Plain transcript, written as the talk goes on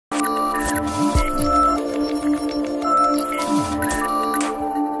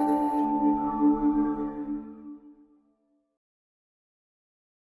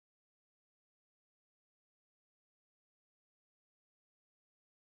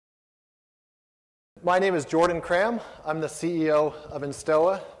My name is Jordan Cram. I'm the CEO of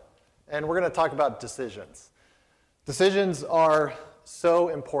Enstoa, and we're going to talk about decisions. Decisions are so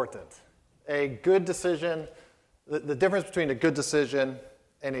important. A good decision, the difference between a good decision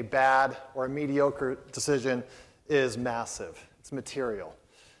and a bad or a mediocre decision is massive. It's material.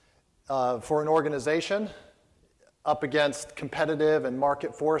 For an organization, up against competitive and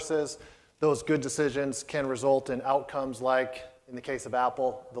market forces, those good decisions can result in outcomes like, in the case of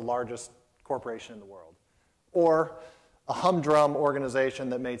Apple, the largest corporation in the world, or a humdrum organization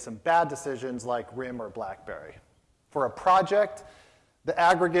that made some bad decisions like RIM or BlackBerry. For a project, the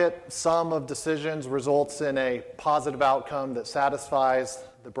aggregate sum of decisions results in a positive outcome that satisfies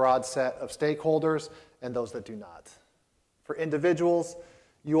the broad set of stakeholders and those that do not. For individuals,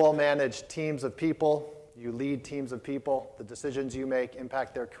 you all manage teams of people, you lead teams of people. The decisions you make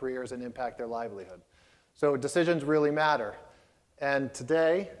impact their careers and impact their livelihood. So decisions really matter. And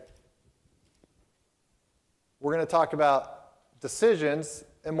today, we're going to talk about decisions,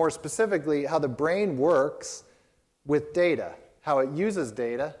 and more specifically, how the brain works with data, how it uses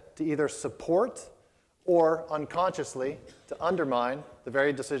data to either support or unconsciously to undermine the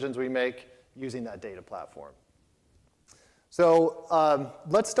very decisions we make using that data platform. So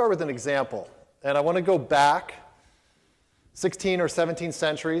let's start with an example. And I want to go back 16 or 17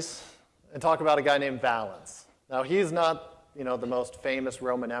 centuries and talk about a guy named Valens. Now, he's not, the most famous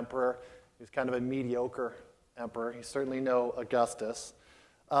Roman emperor. He's kind of a mediocre emperor. He's certainly no Augustus.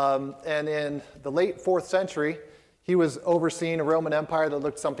 And in the late 4th century, he was overseeing a Roman Empire that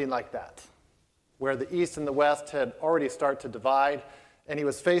looked something like that, where the East and the West had already started to divide, and he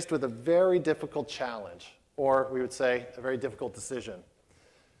was faced with a very difficult challenge, or we would say a very difficult decision.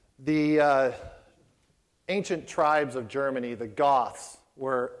 The ancient tribes of Germany, the Goths,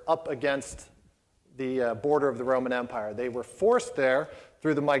 were up against the border of the Roman Empire. They were forced there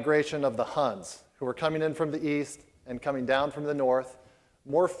through the migration of the Huns, who were coming in from the east and coming down from the north,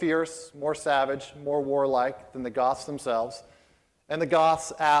 more fierce, more savage, more warlike than the Goths themselves. And the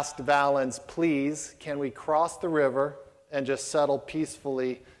Goths asked Valens, please, can we cross the river and just settle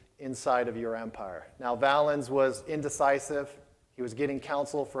peacefully inside of your empire? Now, Valens was indecisive. He was getting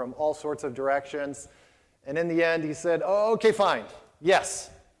counsel from all sorts of directions. And in the end, he said, oh, okay, fine, yes,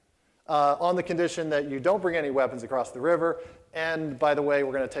 on the condition that you don't bring any weapons across the river. And by the way,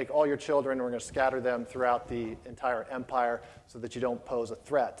 we're going to take all your children and we're going to scatter them throughout the entire empire so that you don't pose a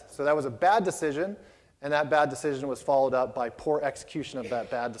threat. So that was a bad decision, and that bad decision was followed up by poor execution of that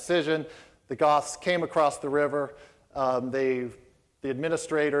bad decision. The Goths came across the river. The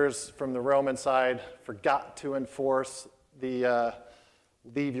administrators from the Roman side forgot to enforce the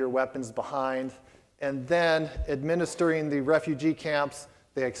leave your weapons behind. And then, administering the refugee camps,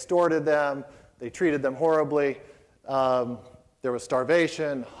 they extorted them. They treated them horribly. There was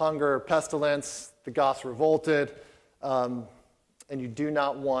starvation, hunger, pestilence. The Goths revolted. And you do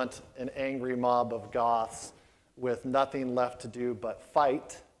not want an angry mob of Goths with nothing left to do but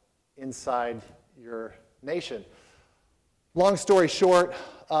fight inside your nation. Long story short,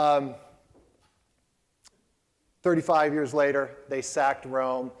 35 years later, they sacked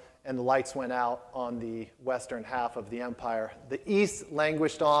Rome, and the lights went out on the western half of the empire. The East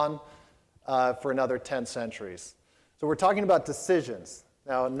languished on for another 10 centuries. So we're talking about decisions.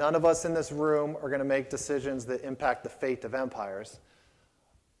 Now, none of us in this room are going to make decisions that impact the fate of empires.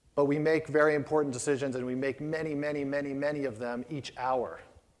 But we make very important decisions, and we make many, many, many, many of them each hour.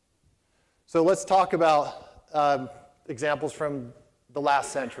 So let's talk about examples from the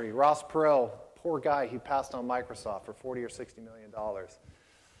last century. Ross Perot, poor guy, he passed on Microsoft for $40 or $60 million.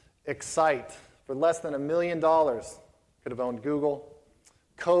 Excite, for less than $1 million, could have owned Google.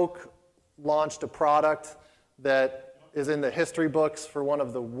 Coke launched a product that is in the history books for one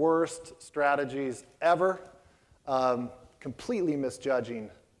of the worst strategies ever, completely misjudging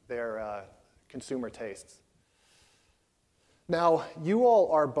their consumer tastes. Now, you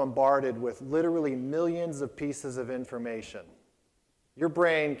all are bombarded with literally millions of pieces of information. Your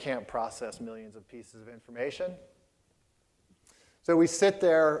brain can't process millions of pieces of information. So we sit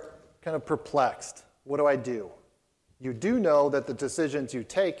there kind of perplexed. What do I do? You do know that the decisions you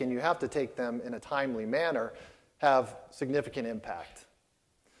take, and you have to take them in a timely manner, have significant impact.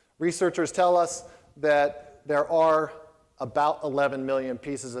 Researchers tell us that there are about 11 million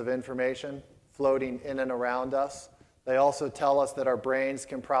pieces of information floating in and around us. They also tell us that our brains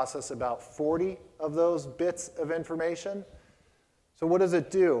can process about 40 of those bits of information. So what does it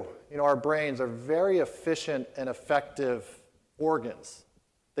do? Our brains are very efficient and effective organs.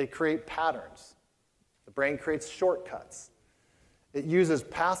 They create patterns. The brain creates shortcuts. It uses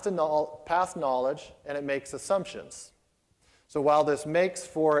past knowledge, and it makes assumptions. So while this makes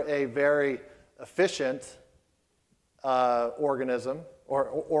for a very efficient organism or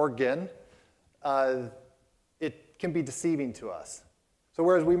organ, it can be deceiving to us. So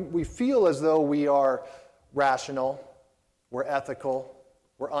whereas we feel as though we are rational, we're ethical,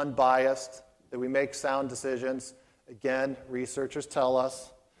 we're unbiased, that we make sound decisions, again, researchers tell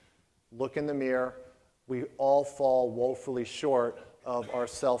us, look in the mirror, we all fall woefully short of our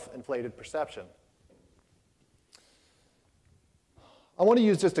self-inflated perception. I want to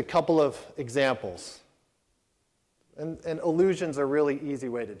use just a couple of examples. And illusions are a really easy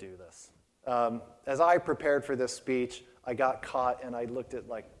way to do this. As I prepared for this speech, I got caught and I looked at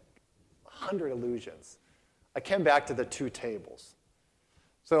like 100 illusions. I came back to the two tables.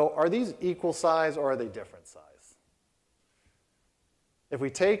 So are these equal size or are they different size? If we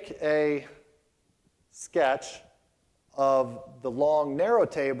take a sketch of the long, narrow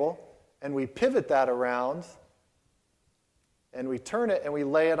table and we pivot that around and we turn it and we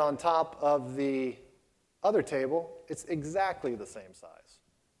lay it on top of the other table, it's exactly the same size.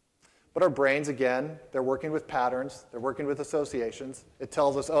 But our brains, again, they're working with patterns, they're working with associations. It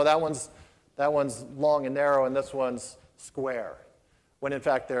tells us, oh, that one's long and narrow and this one's square, when in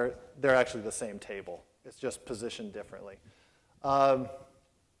fact they're actually the same table. It's just positioned differently.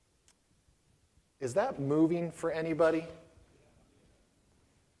 Is that moving for anybody?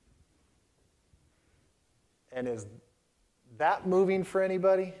 And is that moving for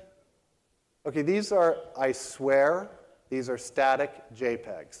anybody? Okay, these are, I swear, these are static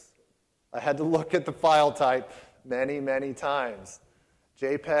JPEGs. I had to look at the file type many, many times.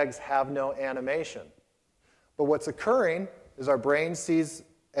 JPEGs have no animation. But what's occurring is our brain sees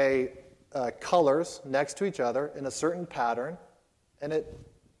colors next to each other in a certain pattern, and it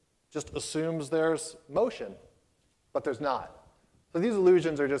just assumes there's motion, but there's not. So these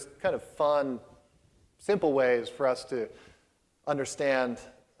illusions are just kind of fun, simple ways for us to understand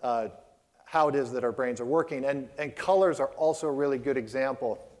how it is that our brains are working. And colors are also a really good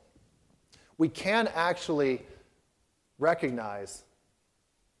example. We can actually recognize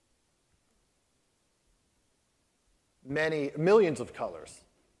millions of colors.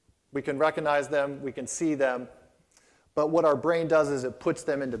 We can recognize them, we can see them, but what our brain does is it puts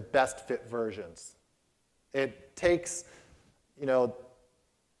them into best fit versions. It takes, the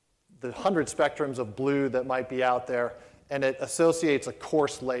 100 spectrums of blue that might be out there, and it associates a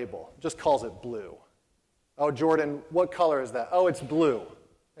coarse label, just calls it blue. Oh, Jordan, what color is that? Oh, it's blue.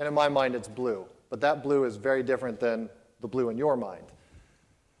 And in my mind, it's blue. But that blue is very different than the blue in your mind.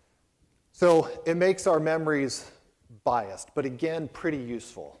 So it makes our memories biased, but again, pretty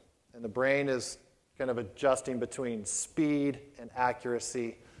useful. And the brain is kind of adjusting between speed and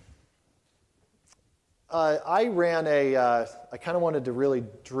accuracy. I kind of wanted to really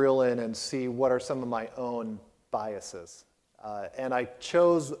drill in and see what are some of my own biases. And I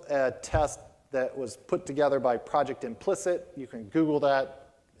chose a test that was put together by Project Implicit. You can Google that,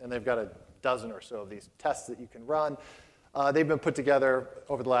 and they've got a dozen or so of these tests that you can run. They've been put together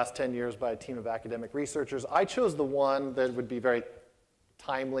over the last 10 years by a team of academic researchers. I chose the one that would be very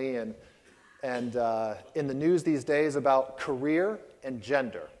timely and in the news these days about career and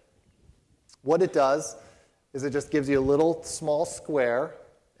gender. What it does is it just gives you a little small square,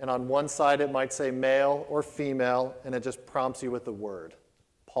 and on one side it might say male or female, and it just prompts you with the word.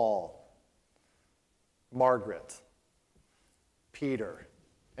 Paul, Margaret, Peter.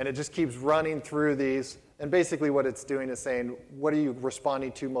 And it just keeps running through these. And basically what it's doing is saying, what are you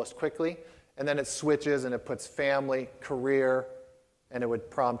responding to most quickly? And then it switches and it puts family, career, and it would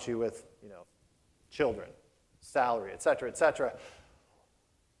prompt you with, children, salary, et cetera, et cetera.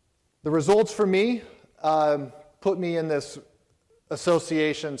 The results for me put me in this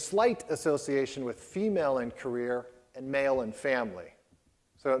slight association with female in career and male in family.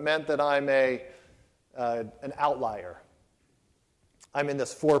 So it meant that I'm an outlier. I'm in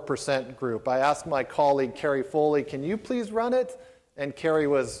this 4% group. I asked my colleague, Carrie Foley, can you please run it? And Carrie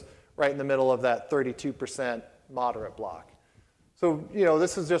was right in the middle of that 32% moderate block. So,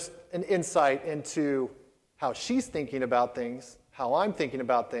 this is just an insight into how she's thinking about things, how I'm thinking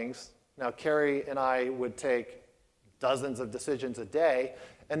about things. Now, Carrie and I would take dozens of decisions a day,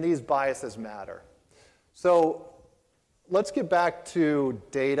 and these biases matter. So let's get back to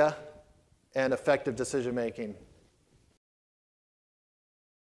data and effective decision making.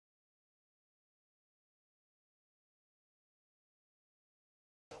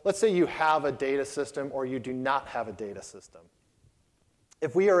 Let's say you have a data system or you do not have a data system.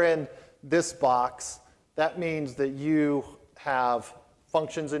 If we are in this box, that means that you have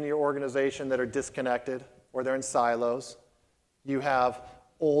functions in your organization that are disconnected or they're in silos. You have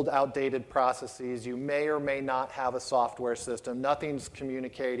old, outdated processes. You may or may not have a software system. Nothing's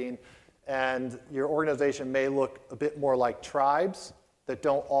communicating. And your organization may look a bit more like tribes that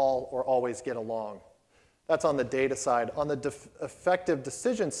don't all or always get along. That's on the data side. On the effective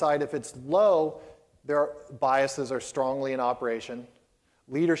decision side, if it's low, biases are strongly in operation.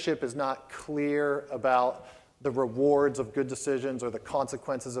 Leadership is not clear about the rewards of good decisions or the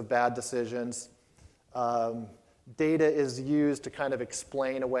consequences of bad decisions. Data is used to kind of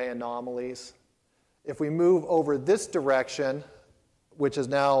explain away anomalies. If we move over this direction, which is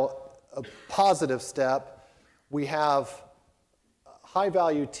now a positive step, we have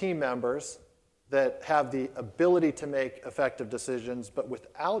high-value team members that have the ability to make effective decisions, but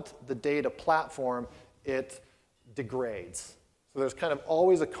without the data platform, it degrades. So there's kind of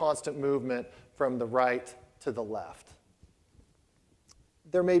always a constant movement from the right to the left.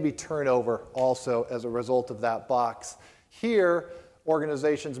 There may be turnover also as a result of that box. Here,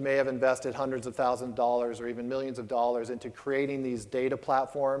 organizations may have invested hundreds of thousands of dollars or even millions of dollars into creating these data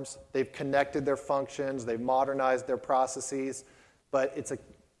platforms. They've connected their functions, they've modernized their processes, but it's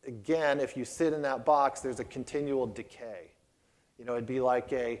again, if you sit in that box, there's a continual decay. You know, it'd be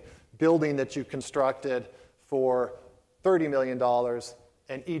like a building that you constructed for $30 million,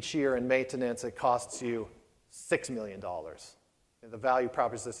 and each year in maintenance it costs you $6 million. And the value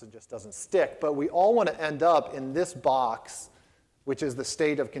proposition just doesn't stick. But we all want to end up in this box, which is the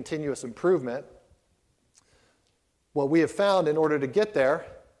state of continuous improvement. What we have found in order to get there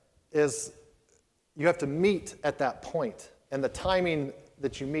is you have to meet at that point, and the timing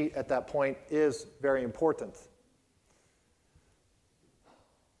that you meet at that point is very important.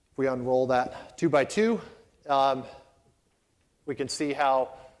 If we unroll that 2 by 2, we can see how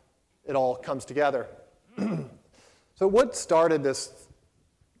it all comes together. So what started this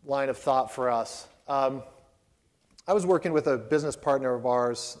line of thought for us? I was working with a business partner of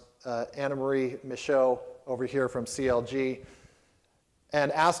ours, Anna Marie Michaud, over here from CLG,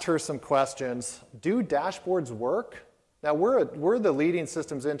 and asked her some questions. Do dashboards work? Now, we're the leading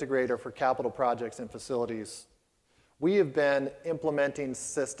systems integrator for capital projects and facilities. We have been implementing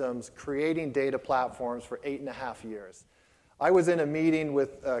systems, creating data platforms for 8.5 years. I was in a meeting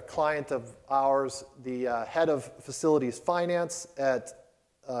with a client of ours, the head of facilities finance at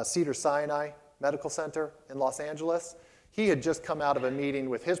Cedars-Sinai Medical Center in Los Angeles. He had just come out of a meeting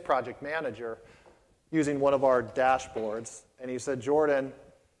with his project manager using one of our dashboards, and he said, Jordan,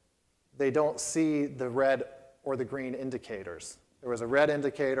 they don't see the red or the green indicators. There was a red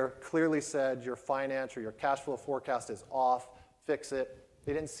indicator, clearly said your finance or your cash flow forecast is off, fix it.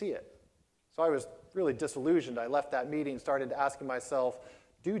 They didn't see it. So I was really disillusioned. I left that meeting, started asking myself,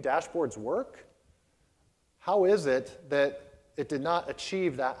 do dashboards work? How is it that it did not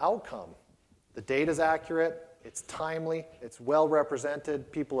achieve that outcome? The data's accurate, it's timely, it's well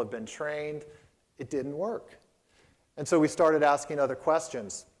represented, people have been trained. It didn't work. And so we started asking other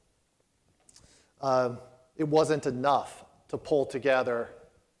questions. It wasn't enough to pull together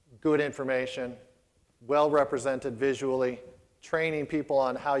good information, well represented visually, training people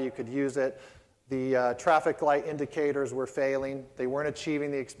on how you could use it. The traffic light indicators were failing. They weren't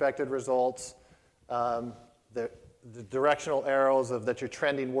achieving the expected results. The directional arrows of that you're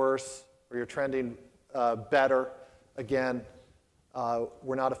trending worse or you're trending better, again,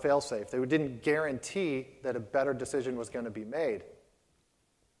 were not a fail-safe. They didn't guarantee that a better decision was going to be made.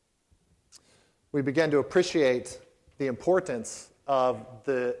 We began to appreciate the importance of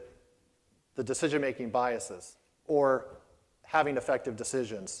the decision-making biases or having effective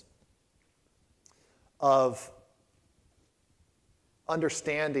decisions, of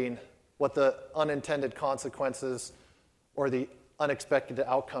understanding what the unintended consequences or the unexpected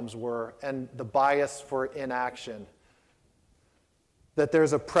outcomes were, and the bias for inaction. That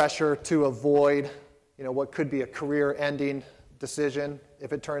there's a pressure to avoid, what could be a career-ending decision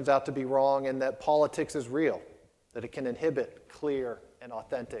if it turns out to be wrong, and that politics is real, that it can inhibit clear and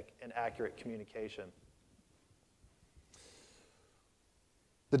authentic and accurate communication.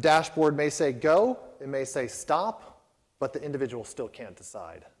 The dashboard may say go, it may say stop, but the individual still can't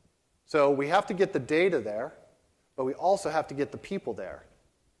decide. So we have to get the data there, but we also have to get the people there.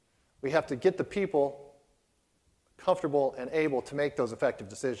 We have to get the people comfortable and able to make those effective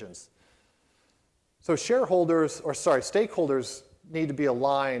decisions. So stakeholders need to be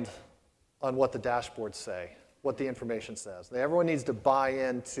aligned on what the dashboards say, what the information says. Everyone needs to buy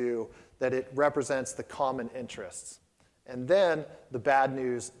into that it represents the common interests. And then the bad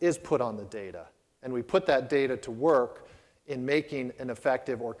news is put on the data. And we put that data to work in making an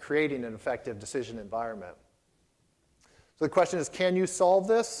effective or creating an effective decision environment. So the question is, can you solve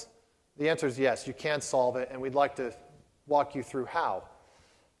this? The answer is yes, you can solve it, and we'd like to walk you through how.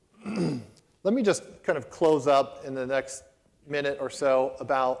 Let me just kind of close up in the next minute or so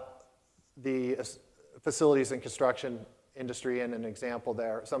about the facilities and construction industry and an example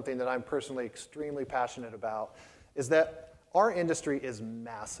there. Something that I'm personally extremely passionate about is that our industry is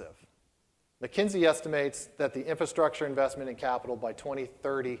massive. McKinsey estimates that the infrastructure investment in capital by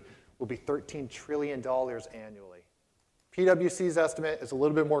 2030 will be $13 trillion annually. PwC's estimate is a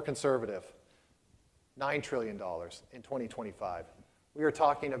little bit more conservative, $9 trillion in 2025. We are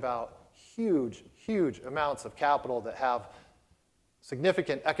talking about huge, huge amounts of capital that have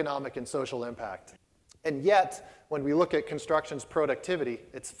significant economic and social impact. And yet, when we look at construction's productivity,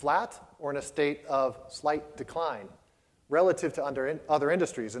 it's flat or in a state of slight decline relative to other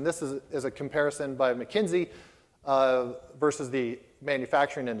industries. And this is a comparison by McKinsey versus the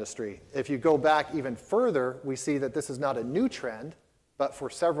manufacturing industry. If you go back even further, we see that this is not a new trend, but for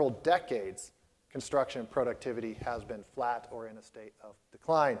several decades, construction productivity has been flat or in a state of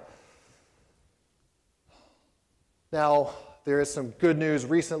decline. Now, there is some good news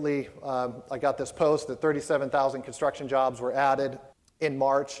recently. I got this post that 37,000 construction jobs were added in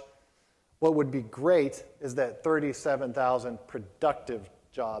March. What would be great is that 37,000 productive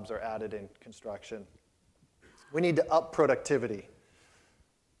jobs are added in construction. We need to up productivity.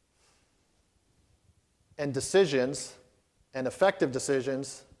 And decisions, and effective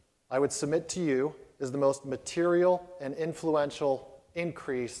decisions, I would submit to you, is the most material and influential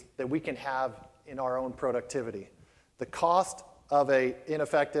increase that we can have in our own productivity. The cost of an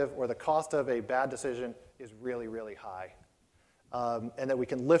ineffective or the cost of a bad decision is really, really high. And that we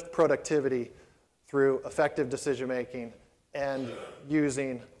can lift productivity through effective decision making and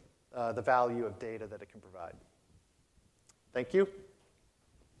using the value of data that it can provide. Thank you.